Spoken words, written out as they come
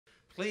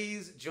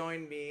Please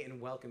join me in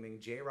welcoming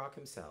J-Rock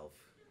himself.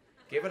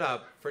 Give it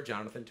up for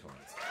Jonathan Torrens.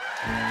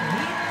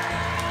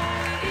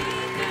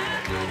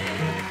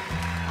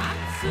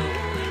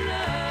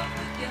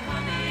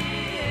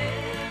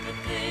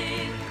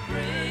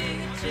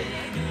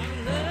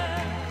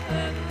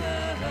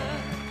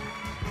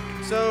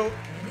 So,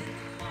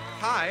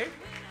 hi.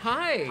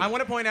 Hi. I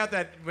want to point out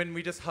that when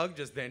we just hugged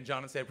just then,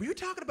 Jonathan said, were you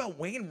talking about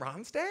Wayne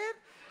Ronstadt?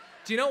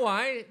 Do you know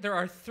why? There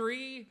are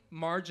 3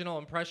 marginal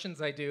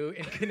impressions I do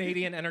in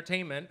Canadian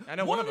entertainment. I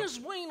know one of them. Is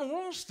Wayne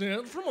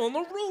Ronstadt from On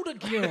the Road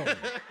Again.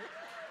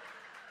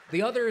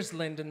 The other is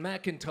Lyndon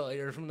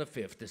McIntyre from the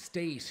Fifth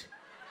Estate.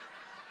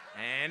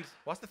 And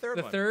what's the third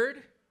The one?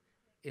 third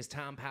is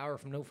Tom Power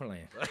from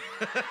Newfoundland.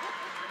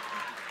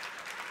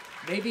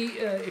 Maybe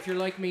if you're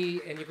like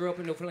me and you grew up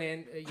in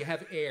Newfoundland, you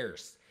have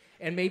heirs.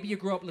 And maybe you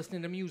grew up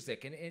listening to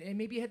music, and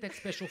maybe you had that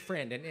special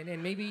friend,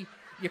 and maybe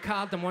you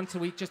called them once a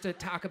week just to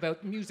talk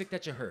about music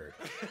that you heard.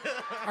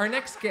 Our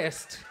next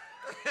guest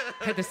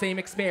had the same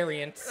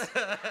experience.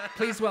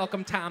 Please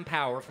welcome Tom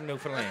Power from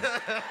Newfoundland.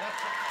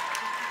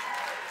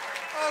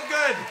 Oh,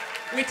 good.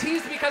 We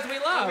teased because we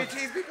love. We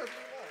teased because we love.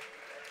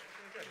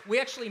 We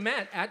actually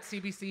met at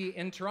CBC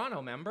in Toronto,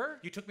 remember?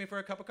 You took me for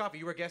a cup of coffee.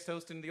 You were guest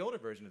host in the older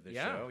version of this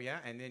show, yeah?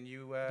 And then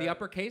you... The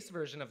uppercase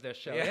version of this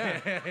show,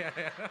 yeah.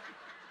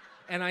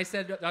 And I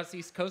said us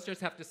East Coasters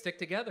have to stick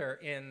together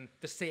in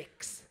the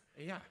 6.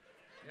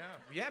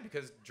 Yeah,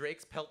 because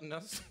Drake's pelting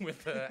us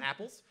with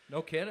apples.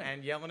 No kidding.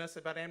 And yelling us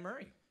about Anne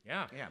Murray.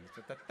 Yeah.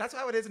 That's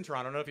how it is in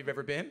Toronto. I don't know if you've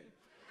ever been.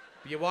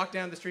 But you walk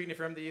down the street and you're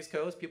from the East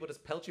Coast, people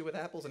just pelt you with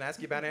apples and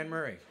ask you about Anne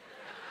Murray.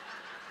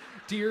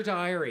 Dear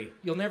Diary,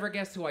 you'll never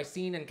guess who I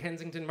seen in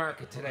Kensington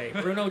Market today.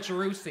 Bruno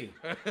Cerruti.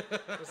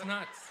 It was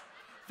nuts.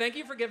 Thank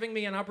you for giving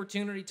me an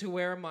opportunity to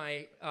wear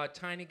my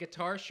tiny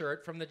guitar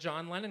shirt from the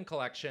John Lennon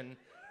collection.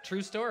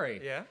 True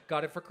story. Yeah?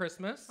 Got it for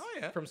Christmas. Oh,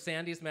 yeah. From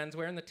Sandy's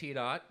Menswear in the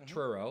T-Dot,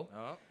 Truro.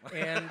 Oh.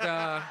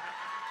 And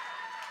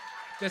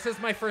this is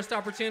my first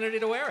opportunity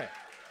to wear it.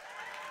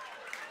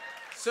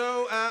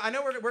 So I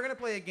know we're going to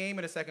play a game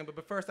in a second,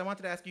 but first I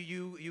wanted to ask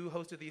you, you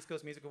hosted the East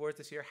Coast Music Awards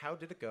this year. How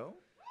did it go?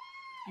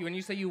 When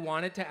you say you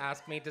wanted to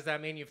ask me, does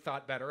that mean you've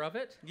thought better of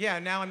it? Yeah,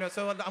 now I'm not.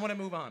 So I want to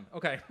move on.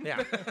 Okay.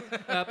 Yeah.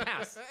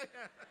 Pass.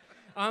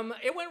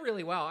 It went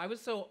really well. I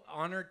was so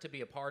honored to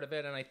be a part of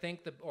it, and I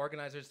think the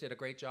organizers did a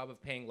great job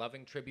of paying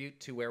loving tribute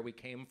to where we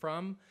came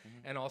from,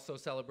 and also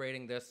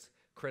celebrating this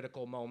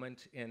critical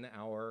moment in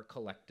our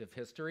collective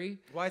history.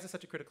 Why is it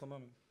such a critical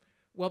moment?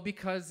 Well,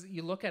 because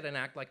you look at an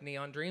act like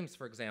Neon Dreams,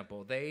 for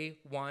example. They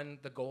won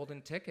the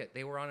golden ticket.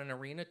 They were on an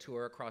arena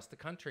tour across the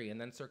country, and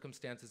then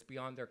circumstances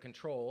beyond their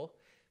control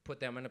put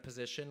them in a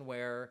position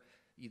where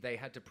they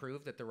had to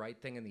prove that the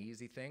right thing and the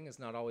easy thing is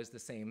not always the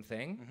same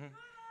thing.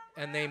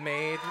 And they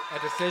made a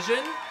decision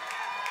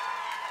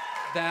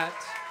that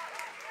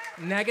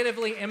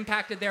negatively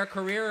impacted their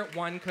career,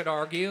 one could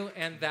argue,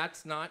 and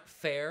that's not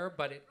fair,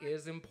 but it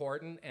is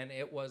important, and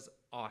it was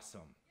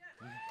awesome.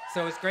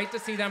 So it's great to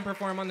see them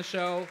perform on the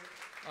show.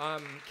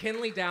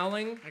 Kinley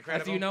Dowling,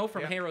 Incredible. as you know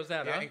from Hey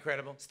Rosetta, Yeah,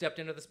 incredible. stepped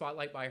into the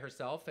spotlight by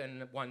herself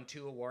and won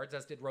 2 awards,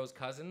 as did Rose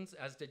Cousins,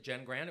 as did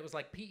Jen Grant. It was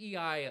like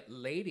PEI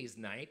Ladies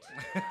Night.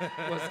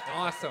 It was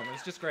awesome. It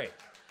was just great.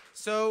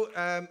 So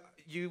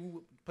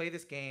you play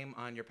this game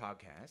on your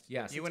podcast.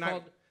 Yes, you it's and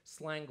called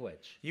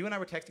Slanguage. You and I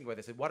were texting about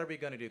this. Said, what are we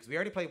going to do? Because we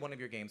already played one of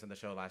your games on the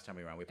show last time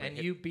we were on. We played And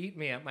you beat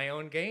me at my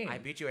own game. I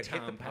beat you at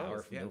Hit the Tom Power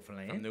Post. from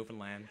Newfoundland. From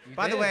Newfoundland. You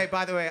By did.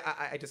 the way,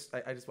 I just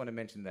want to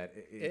mention that.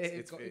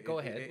 Go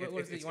ahead.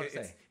 What is it you want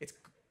to say? It's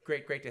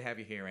great to have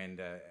you here,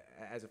 and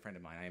as a friend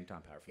of mine, I am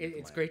Tom Power from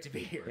Newfoundland. It's great to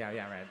be here.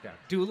 Yeah, right. Yeah.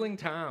 Dueling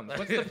Toms.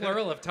 What's the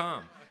plural of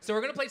Tom? So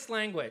we're going to play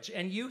Slanguage,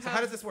 and you have... So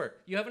how does this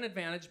work? You have an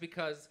advantage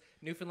because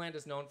Newfoundland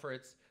is known for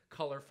its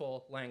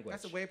colorful language.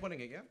 That's a way of putting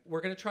it, yeah? We're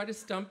going to try to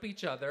stump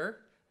each other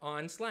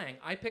on slang.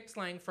 I picked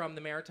slang from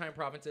the Maritime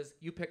Provinces.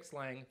 You picked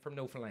slang from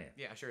Newfoundland.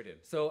 Yeah, I sure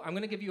did. So I'm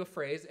going to give you a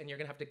phrase, and you're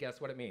going to have to guess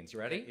what it means. You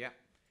ready? Okay, yeah.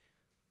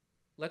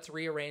 Let's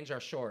rearrange our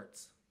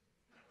shorts.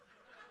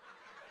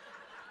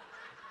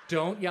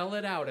 Don't yell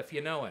it out if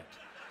you know it.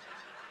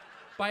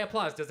 By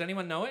applause. Does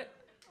anyone know it?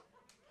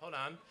 Hold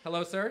on.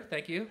 Hello, sir.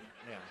 Thank you.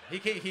 Yeah,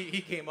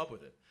 he came up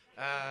with it.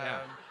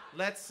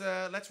 Let's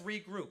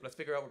regroup. Let's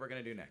figure out what we're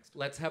gonna do next.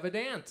 Let's have a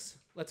dance.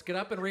 Let's get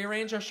up and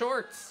rearrange our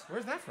shorts.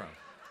 Where's that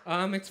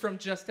from? It's from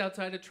just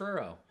outside of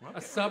Truro,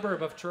 a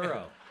suburb of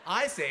Truro.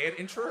 I say it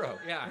in Truro.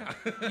 Yeah.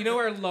 You know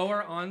where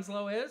Lower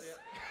Onslow is?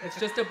 Yeah. It's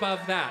just above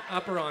that,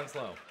 Upper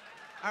Onslow.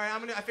 All right,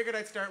 I figured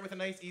I'd start with a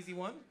nice, easy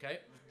one. Okay.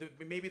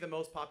 Maybe the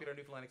most popular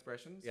Newfoundland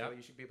expression, so Yep.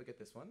 you should be able to get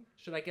this one.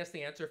 Should I guess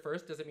the answer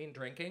first? Does it mean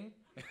drinking?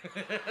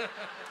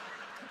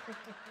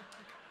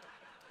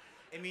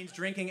 It means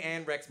drinking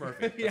and Rex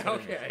Murphy. That's Yeah,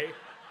 what it means.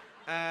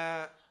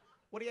 okay.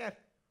 What do you have?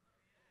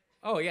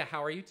 Oh, yeah,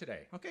 how are you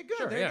today? Okay, good.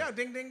 Sure, there yeah. you go.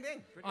 Ding, ding,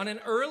 ding. On an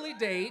early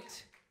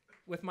date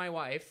with my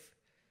wife,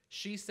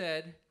 she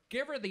said,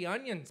 "Give her the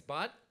onions,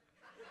 butt."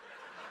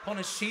 Hold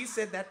on, she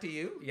said that to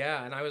you?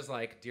 Yeah, and I was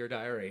like, "Dear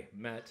diary,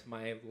 met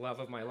my love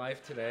of my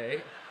life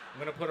today. I'm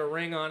gonna put a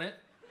ring on it."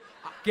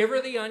 Give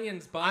her the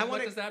onions, bud.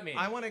 What does that mean?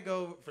 I want to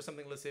go for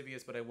something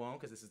lascivious, but I won't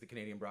because this is the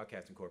Canadian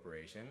Broadcasting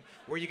Corporation,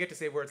 where you get to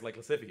say words like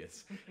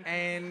lascivious.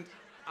 And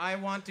I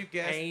want to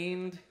guess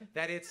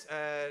that it's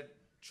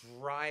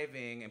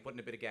driving and putting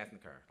a bit of gas in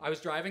the car. I was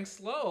driving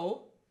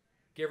slow.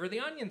 Give her the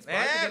onions, bud.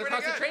 Yeah, to get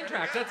across the train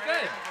tracks. That's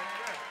good.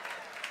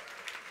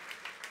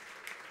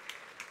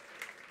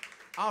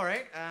 All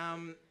right.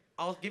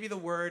 I'll give you the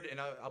word, and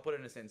I'll put it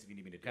in a sentence if you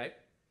need me to do it. Okay.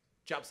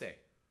 Job say.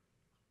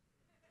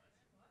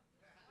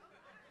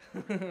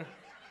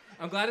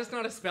 I'm glad it's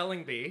not a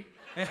spelling bee.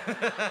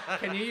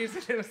 Can you use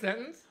it in a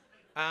sentence?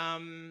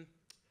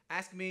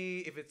 Ask me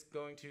if it's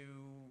going to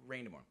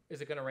rain tomorrow.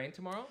 Is it going to rain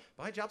tomorrow?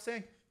 Bye, job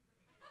say.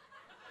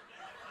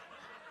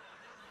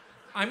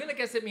 I'm going to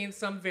guess it means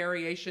some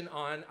variation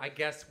on I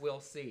guess we'll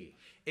see.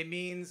 It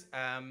means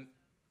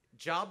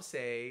job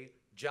say,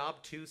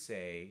 job to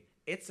say,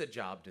 it's a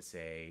job to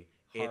say,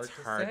 it's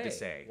hard to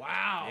say.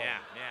 Wow. Yeah.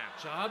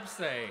 Job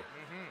say.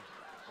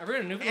 Mm-hmm.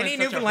 Everyone in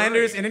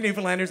Newfoundland's Any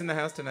Newfoundlanders in the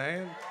house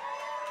tonight?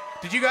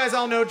 Did you guys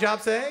all know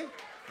job say?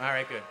 All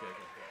right, good.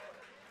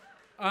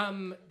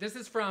 This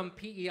is from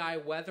PEI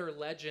weather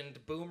legend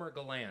Boomer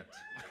Gallant.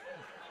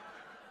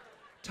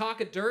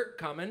 Talk of dirt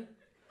coming.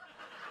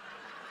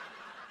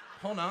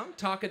 Hold on.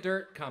 Talk of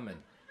dirt coming.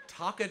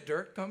 Talk of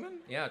dirt coming?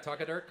 Yeah,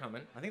 talk of dirt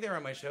coming. I think they were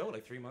on my show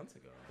like 3 months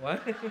ago.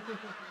 What?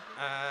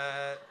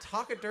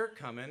 Talk of dirt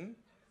coming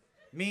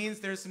means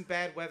there's some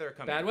bad weather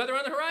coming. Bad weather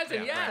on the horizon,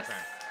 Yeah, yes. right.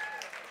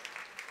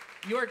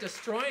 You are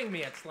destroying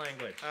me at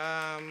Slanguage.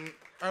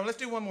 All right, let's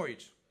do one more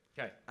each.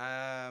 Okay.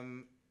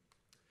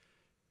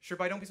 Sure,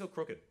 bye, don't be so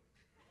crooked.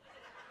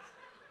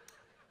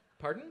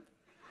 Pardon?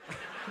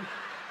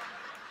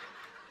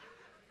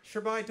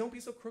 Sure, bye, don't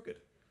be so crooked.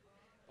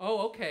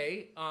 Oh,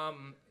 okay.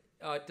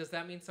 Does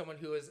that mean someone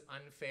who is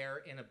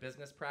unfair in a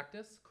business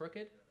practice?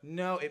 Crooked?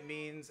 No, it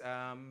means,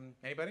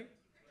 anybody?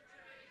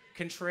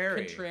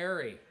 Contrary.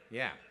 Contrary.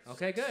 Yeah.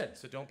 Okay, good.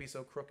 So don't be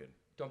so crooked.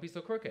 Don't be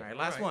so crooked. All right,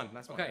 last one.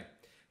 Okay.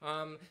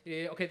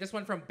 Okay, this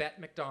one from Bet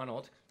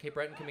McDonald, Cape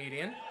Breton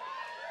comedian,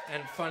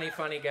 and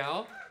funny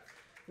gal.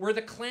 Were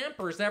the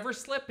clampers ever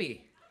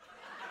slippy?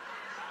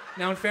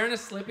 Now, in fairness,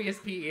 slippy is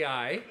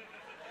PEI,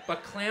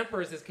 but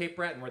clampers is Cape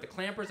Breton. Were the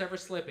clampers ever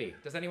slippy?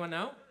 Does anyone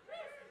know?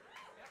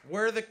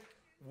 Were the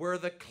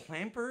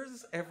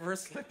clampers ever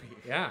slippy?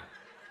 Yeah.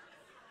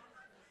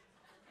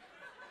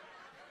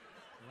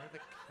 Were the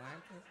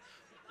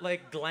clampers?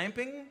 Like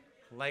glamping?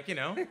 Like,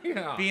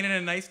 Yeah. being in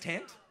a nice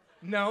tent?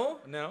 No.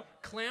 No.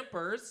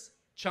 Clampers,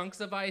 chunks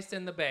of ice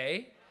in the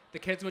bay. The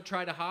kids would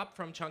try to hop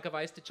from chunk of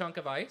ice to chunk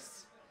of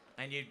ice.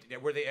 And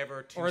were they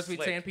ever too Or as we'd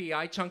slick? say in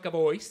PEI, chunk of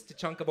ice to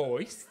chunk of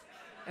ice.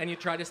 And you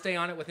try to stay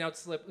on it without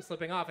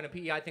slipping off. And in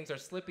PEI, things are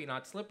slippy,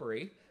 not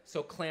slippery.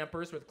 So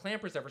clampers, were the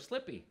clampers ever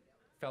slippy?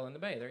 Fell in the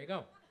bay. There you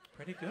go.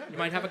 Pretty good. You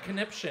might have a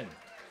conniption.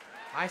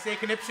 I say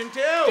conniption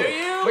too. Do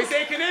you? We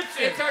say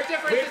conniption. It's our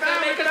differences We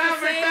found that make us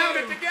the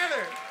it same.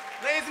 together.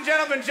 Ladies and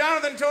gentlemen,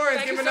 Jonathan Torrens,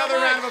 Thank give him you so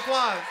another round much. of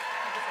applause.